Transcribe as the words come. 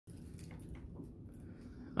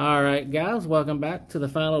Alright guys, welcome back to the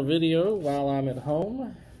final video while I'm at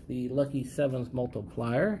home. The Lucky Sevens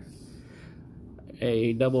multiplier.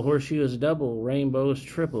 A double horseshoe is double, rainbow is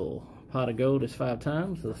triple. Pot of gold is 5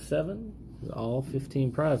 times, so 7 is all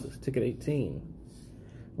 15 prizes. Ticket 18.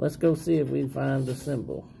 Let's go see if we find the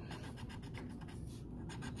symbol.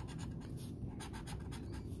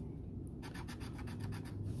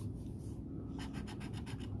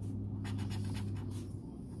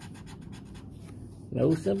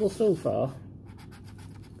 No symbol so far.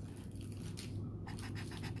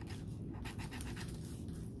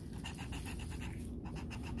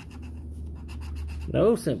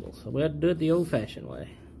 No symbols. So we had to do it the old-fashioned way.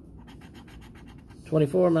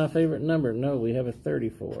 24, my favorite number. No, we have a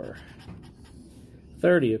 34.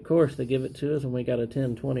 30, of course, they give it to us when we got a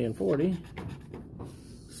 10, 20, and 40.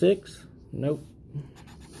 6, nope.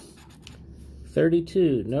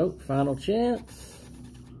 32, nope. Final chance.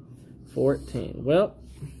 14. Well,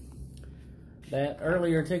 that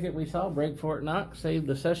earlier ticket we saw, Break Fort Knox, saved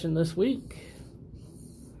the session this week.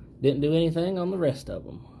 Didn't do anything on the rest of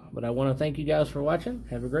them. But I want to thank you guys for watching.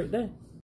 Have a great day.